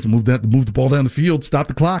interference and move the ball down the field, stop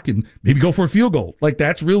the clock, and maybe go for a field goal. Like,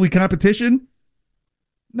 that's really competition?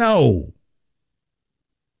 No.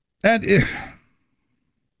 And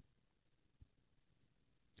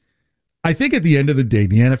I think at the end of the day,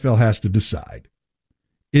 the NFL has to decide,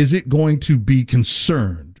 is it going to be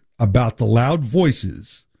concerned about the loud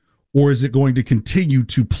voices, or is it going to continue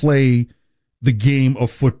to play the game of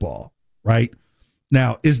football, right?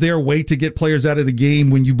 Now, is there a way to get players out of the game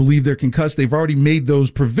when you believe they're concussed? They've already made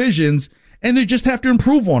those provisions, and they just have to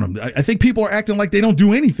improve on them. I think people are acting like they don't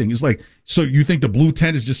do anything. It's like, so you think the blue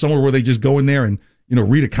tent is just somewhere where they just go in there and,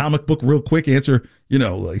 read a comic book real quick, answer,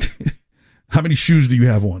 like, how many shoes do you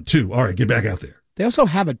have on? 2. All right, get back out there. They also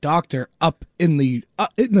have a doctor up in the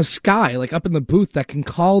sky, like up in the booth, that can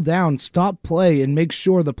call down, stop play, and make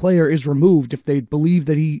sure the player is removed if they believe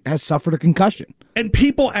that he has suffered a concussion. And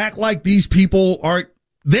people act like these people aren't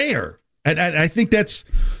there. And I think this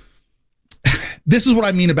is what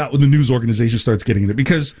I mean about when the news organization starts getting it.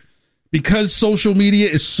 Because social media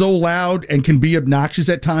is so loud and can be obnoxious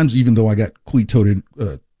at times, even though I got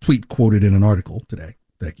tweet quoted in an article today.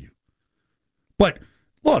 Thank you. But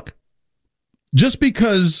look, just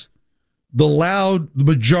because the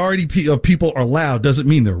majority of people are loud doesn't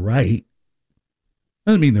mean they're right.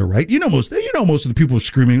 Doesn't mean they're right. Most of the people are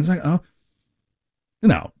screaming. It's like, oh,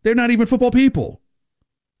 no, they're not even football people.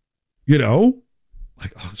 Like,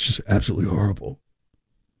 oh, it's just absolutely horrible.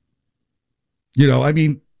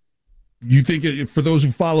 You think for those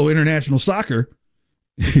who follow international soccer,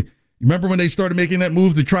 you remember when they started making that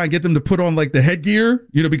move to try and get them to put on like the headgear,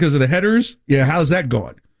 because of the headers? Yeah, how's that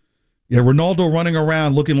going? Yeah, Ronaldo running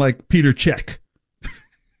around looking like Peter Cech.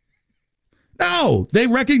 No, they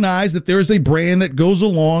recognize that there is a brand that goes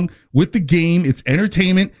along with the game. It's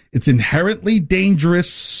entertainment. It's inherently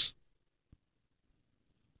dangerous.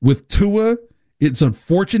 With Tua, it's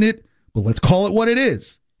unfortunate, but let's call it what it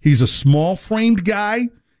is. He's a small-framed guy.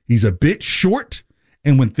 He's a bit short,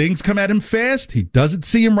 and when things come at him fast, he doesn't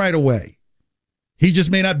see him right away. He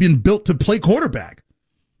just may not have been built to play quarterback.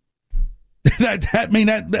 That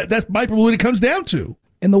might be what it comes down to.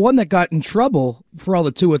 And the one that got in trouble for all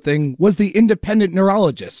the Tua thing was the independent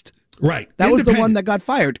neurologist. Right. That was the one that got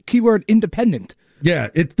fired. Keyword independent. Yeah.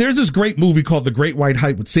 There's this great movie called The Great White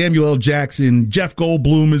Hype with Samuel L. Jackson. Jeff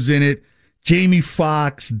Goldblum is in it. Jamie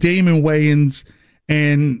Foxx, Damon Wayans,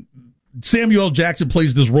 and Samuel L. Jackson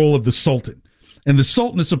plays this role of the Sultan. And the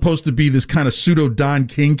Sultan is supposed to be this kind of pseudo Don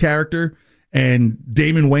King character. And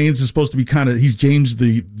Damon Wayans is supposed to be he's James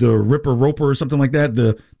the Ripper Roper or something like that,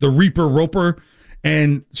 the Reaper Roper.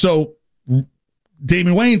 And so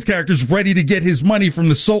Damon Wayans' character is ready to get his money from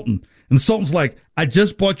the Sultan. And the Sultan's like, I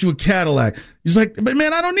just bought you a Cadillac. He's like, but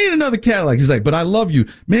man, I don't need another Cadillac. He's like, but I love you.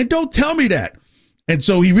 Man, don't tell me that. And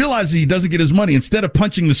so he realizes he doesn't get his money. Instead of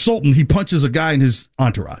punching the Sultan, he punches a guy in his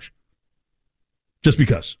entourage. Just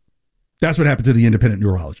because. That's what happened to the independent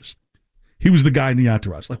neurologist. He was the guy in the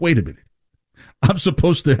entourage. Like, wait a minute. I'm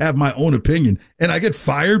supposed to have my own opinion, and I get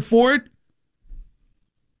fired for it?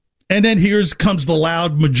 And then comes the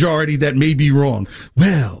loud majority that may be wrong.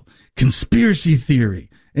 Well, conspiracy theory.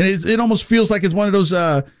 And it almost feels like it's one of those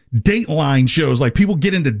Dateline shows. Like, people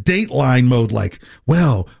get into Dateline mode, like,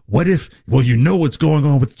 well, what if, you know what's going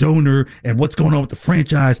on with Donor and what's going on with the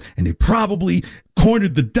franchise, and they probably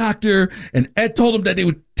cornered the doctor, and Ed told him that they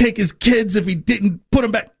would take his kids if he didn't put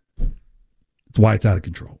them back. That's why it's out of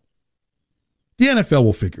control. The NFL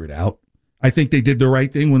will figure it out. I think they did the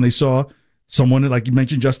right thing when they saw someone, like you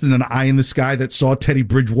mentioned, Justin, an eye in the sky that saw Teddy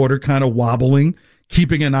Bridgewater kind of wobbling,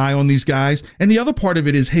 keeping an eye on these guys. And the other part of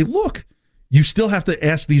it is, hey, look, you still have to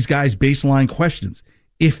ask these guys baseline questions.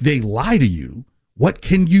 If they lie to you, what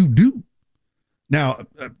can you do? Now,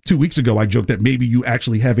 2 weeks ago, I joked that maybe you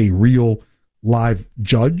actually have a real live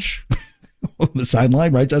judge on the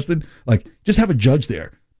sideline, right, Justin? Like, just have a judge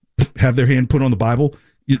there, have their hand put on the Bible.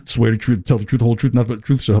 You swear the truth, tell the truth, the whole truth, nothing but the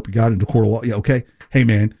truth, so help you God in the court of law. Yeah, okay. Hey,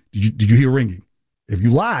 man, did you hear ringing? If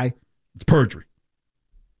you lie, it's perjury.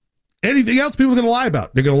 Anything else people are going to lie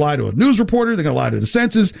about? They're going to lie to a news reporter. They're going to lie to the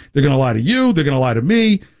census. They're going to lie to you. They're going to lie to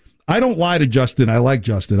me. I don't lie to Justin. I like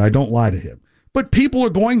Justin. I don't lie to him. But people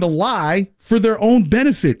are going to lie for their own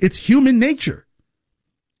benefit. It's human nature.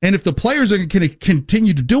 And if the players are going to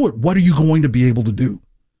continue to do it, what are you going to be able to do?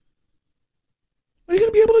 What are you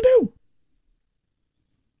going to be able to do?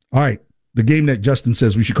 All right. The game that Justin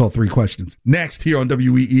says we should call 3 questions. Next here on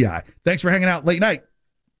WEEI. Thanks for hanging out late night.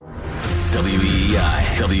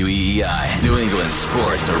 WEEI, New England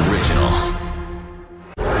Sports Original.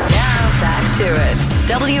 Now back to it.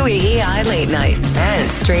 WEEI Late Night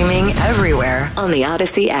and streaming everywhere on the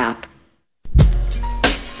Odyssey app.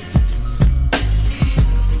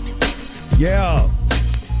 Yeah.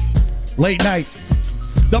 Late night.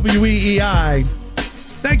 WEEI.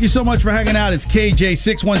 Thank you so much for hanging out. It's KJ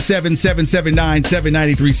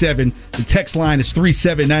 617-779-7937. The text line is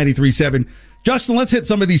 37937. Justin, let's hit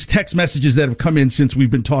some of these text messages that have come in since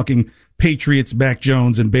we've been talking Patriots, Mac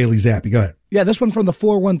Jones, and Bailey Zappi. Go ahead. Yeah, this one from the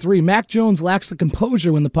 413. Mac Jones lacks the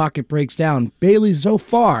composure when the pocket breaks down. Bailey so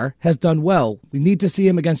far has done well. We need to see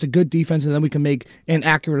him against a good defense, and then we can make an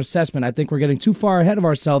accurate assessment. I think we're getting too far ahead of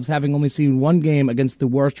ourselves, having only seen one game against the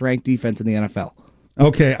worst-ranked defense in the NFL.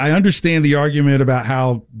 Okay, I understand the argument about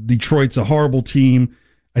how Detroit's a horrible team.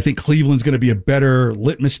 I think Cleveland's going to be a better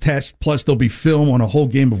litmus test. Plus, there'll be film on a whole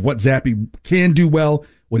game of what Zappi can do well,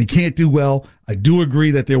 what he can't do well. I do agree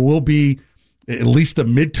that there will be at least a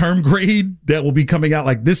midterm grade that will be coming out.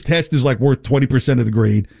 Like, this test is like worth 20% of the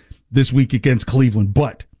grade this week against Cleveland.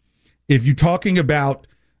 But if you're talking about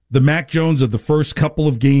the Mac Jones of the first couple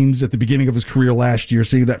of games at the beginning of his career last year,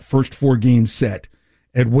 say that first 4 games set,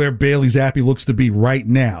 and where Bailey Zappi looks to be right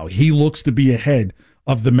now, he looks to be ahead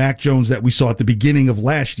of the Mac Jones that we saw at the beginning of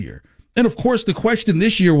last year. And, of course, the question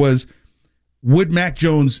this year was, would Mac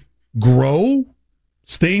Jones grow?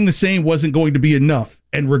 Staying the same wasn't going to be enough,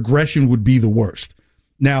 and regression would be the worst.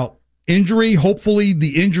 Now, injury, hopefully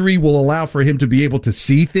the injury will allow for him to be able to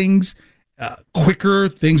see things quicker.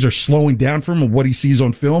 Things are slowing down for him of what he sees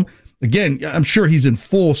on film. Again, I'm sure he's in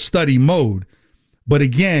full study mode. But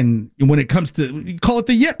again, when it comes to, you call it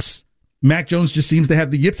the yips. Mac Jones just seems to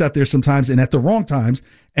have the yips out there sometimes and at the wrong times,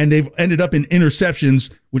 and they've ended up in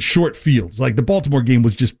interceptions with short fields. Like the Baltimore game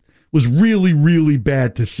was really, really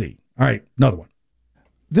bad to see. All right, another one.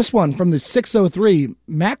 This one from the 603,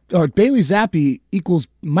 Bailey Zappi equals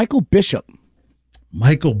Michael Bishop.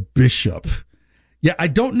 Michael Bishop. Yeah, I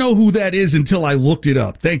don't know who that is until I looked it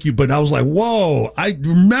up. Thank you, but I was like, whoa, I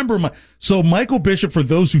remember. So Michael Bishop, for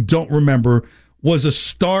those who don't remember, was a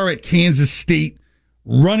star at Kansas State,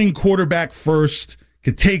 running quarterback first,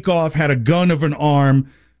 could take off, had a gun of an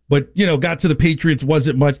arm, but, got to the Patriots,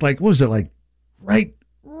 wasn't much. Like, what was it, like, right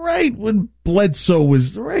when Bledsoe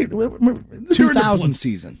was, right? 2000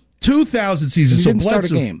 season. 2000 season. He didn't start a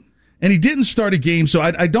game. And he didn't start a game, so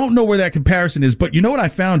I don't know where that comparison is, but you know what I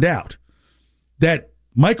found out? That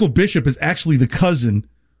Michael Bishop is actually the cousin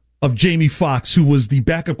of Jamie Foxx, who was the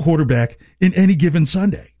backup quarterback in Any Given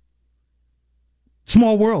Sunday.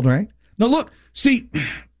 Small world, right? Now, look, see,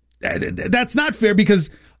 that's not fair because,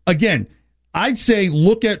 again, I'd say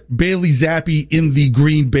look at Bailey Zappi in the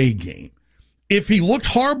Green Bay game. If he looked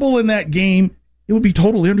horrible in that game, it would be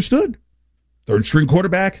totally understood. Third-string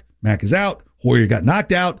quarterback, Mac is out, Hoyer got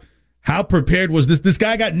knocked out. How prepared was this? This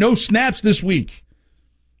guy got no snaps this week.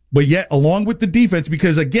 But yet, along with the defense,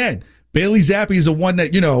 because, again, Bailey Zappi is a one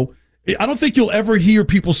that, I don't think you'll ever hear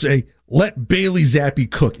people say, let Bailey Zappi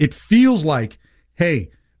cook. It feels like,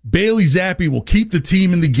 hey, Bailey Zappi will keep the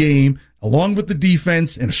team in the game along with the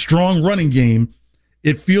defense and a strong running game.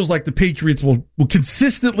 It feels like the Patriots will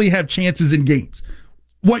consistently have chances in games.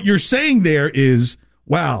 What you're saying there is,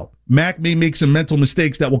 wow, Mac may make some mental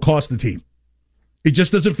mistakes that will cost the team. It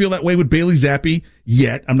just doesn't feel that way with Bailey Zappi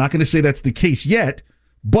yet. I'm not going to say that's the case yet,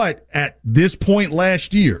 but at this point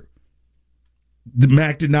last year, the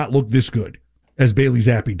Mac did not look this good as Bailey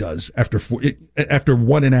Zappi does after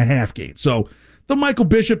 1.5 games. So the Michael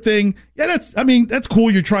Bishop thing, yeah, that's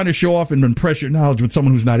cool. You're trying to show off and impress your knowledge with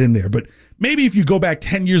someone who's not in there. But maybe if you go back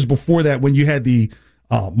 10 years before that, when you had the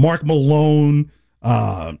Mark Malone,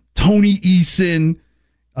 Tony Eason,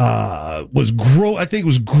 I think it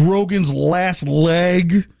was Grogan's last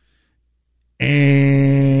leg, and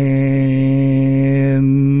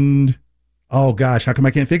oh gosh, how come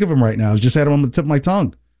I can't think of him right now? I just had him on the tip of my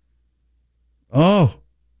tongue. Oh,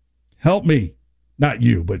 help me. Not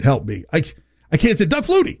you, but help me. I can't say Doug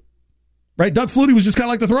Flutie, right? Doug Flutie was just kind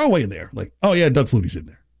of like the throwaway in there. Like, oh yeah, Doug Flutie's in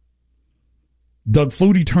there. Doug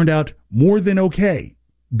Flutie turned out more than okay,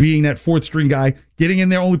 being that fourth string guy, getting in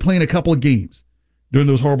there, only playing a couple of games during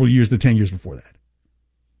those horrible years, the 10 years before that.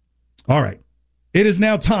 All right. It is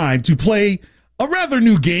now time to play a rather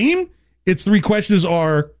new game. Its 3 questions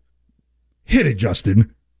are, hit it,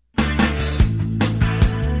 Justin.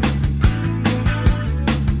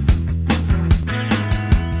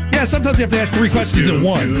 Yeah, sometimes you have to ask 3 questions in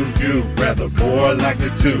one. You rather more like the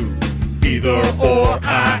two. Either or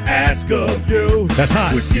I ask of you. That's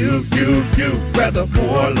hot. Would you rather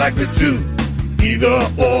more likely to? Either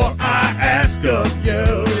or I ask of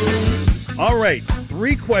you. All right,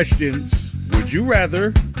 3 questions. Would you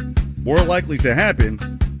rather more likely to happen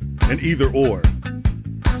than either or?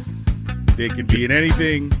 They can be in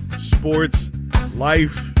anything, sports,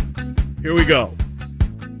 life. Here we go.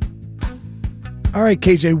 All right,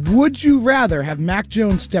 KJ, would you rather have Mac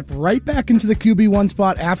Jones step right back into the QB1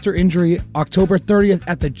 spot after injury October 30th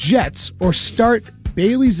at the Jets, or start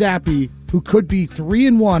Bailey Zappi, who could be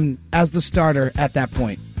 3-1 as the starter at that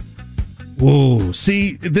point? Whoa,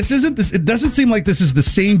 see, it doesn't seem like this is the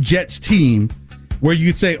same Jets team where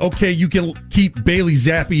you'd say, okay, you can keep Bailey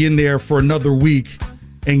Zappi in there for another week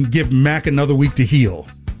and give Mac another week to heal.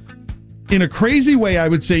 In a crazy way, I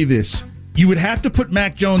would say this. You would have to put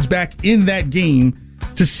Mac Jones back in that game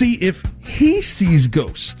to see if he sees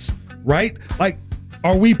ghosts, right? Like,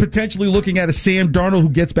 are we potentially looking at a Sam Darnold who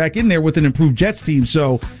gets back in there with an improved Jets team?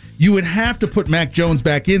 So you would have to put Mac Jones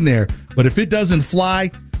back in there. But if it doesn't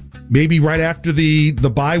fly, maybe right after the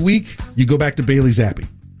bye week, you go back to Bailey Zappi.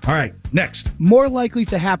 All right, next. More likely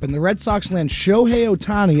to happen. The Red Sox land Shohei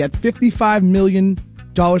Ohtani at $55 million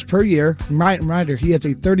per year. Reminder, he has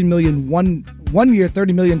a one-year,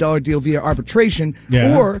 $30 million deal via arbitration,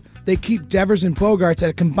 or they keep Devers and Bogarts at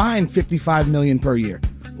a combined $55 million per year.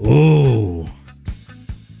 Ooh.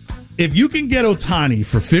 If you can get Ohtani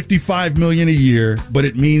for $55 million a year, but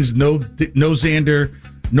it means no Xander,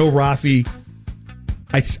 no Rafi,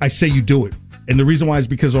 I say you do it. And the reason why is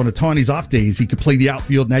because on Ohtani's off days, he could play the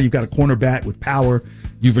outfield. Now you've got a corner bat with power.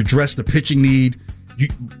 You've addressed the pitching need.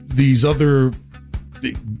 These other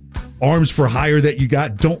arms for hire that you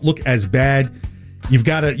got don't look as bad. You've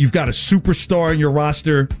got a superstar in your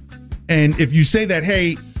roster, and if you say that,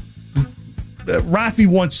 hey, Rafi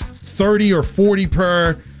wants 30 or 40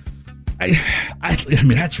 per, I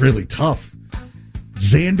mean, that's really tough.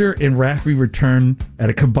 Xander and Rafi return at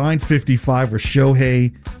a combined 55, or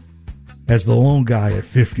Shohei as the lone guy at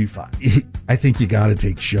 55. I think you got to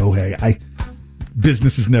take Shohei.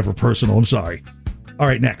 Business is never personal. I'm sorry. All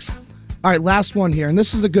right, next. All right, last one here, and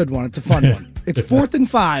this is a good one. It's a fun one. It's 4th and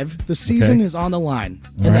 5. The season is on the line.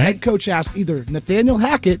 And the head coach asked either Nathaniel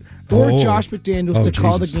Hackett or Josh McDaniels to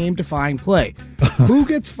call the game-defying play. Who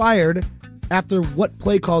gets fired after what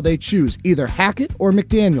play call they choose? Either Hackett or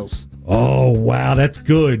McDaniels. Oh, wow, that's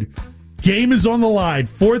good. Game is on the line.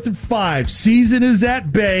 4th and 5. Season is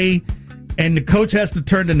at bay, and the coach has to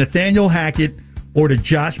turn to Nathaniel Hackett or to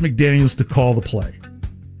Josh McDaniels to call the play.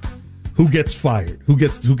 Who gets fired? Who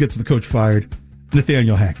gets the coach fired?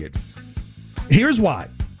 Nathaniel Hackett. Here's why.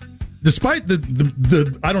 Despite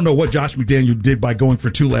the I don't know what Josh McDaniel did by going for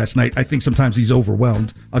 2 last night. I think sometimes he's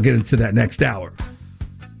overwhelmed. I'll get into that next hour.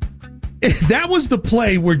 That was the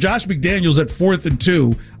play where Josh McDaniels at 4th and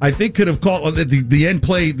 2, I think, could have called the end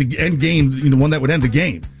play, the end game, the one that would end the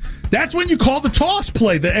game. That's when you call the toss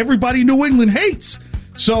play that everybody in New England hates.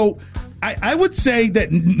 So I would say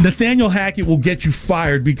that Nathaniel Hackett will get you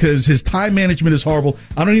fired because his time management is horrible.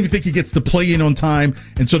 I don't even think he gets the play in on time,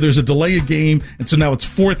 and so there's a delay of game, and so now it's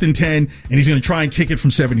 4th and 10, and he's going to try and kick it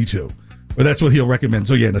from 72. Or that's what he'll recommend.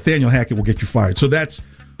 So, yeah, Nathaniel Hackett will get you fired. So that's,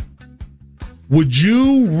 would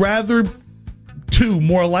you rather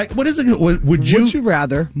more like, what is it? Would you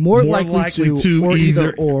rather more likely to or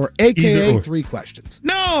either or, a.k.a. 3 questions.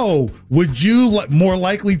 No. Would you more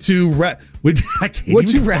likely to would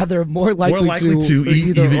you rather more likely to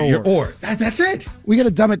either or? That's it. We got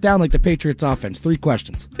to dumb it down like the Patriots offense. 3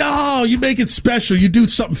 questions. No, you make it special. You do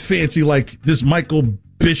something fancy like this Michael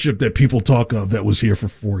Bishop that people talk of that was here for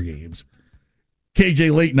 4 games.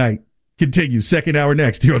 KJ Late Night continues. Second hour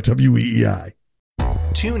next here on WEEI.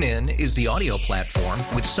 TuneIn is the audio platform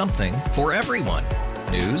with something for everyone.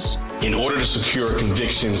 News. In order to secure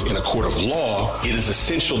convictions in a court of law, it is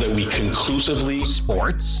essential that we conclusively.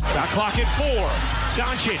 Sports. Got clock at 4.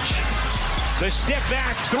 Doncic. The step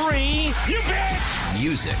back 3. You bet.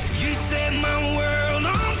 Music. You set my world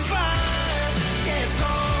on fire. Yes,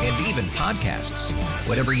 and even podcasts.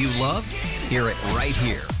 Whatever you love, hear it right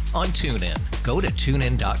here on TuneIn. Go to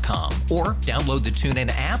TuneIn.com or download the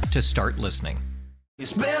TuneIn app to start listening.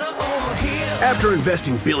 It's better over here. After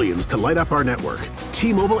investing billions to light up our network,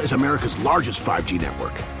 T-Mobile is America's largest 5G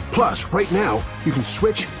network. Plus, right now, you can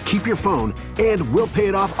switch, keep your phone, and we'll pay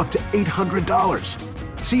it off up to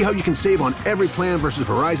 $800. See how you can save on every plan versus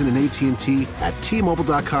Verizon and AT&T at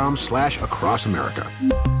T-Mobile.com/across America.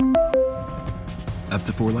 Up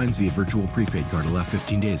to 4 lines via virtual prepaid card. Allow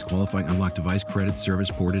 15 days. Qualifying unlocked device credit service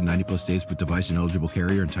ported 90+ days with device and eligible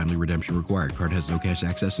carrier and timely redemption required. Card has no cash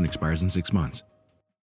access and expires in 6 months.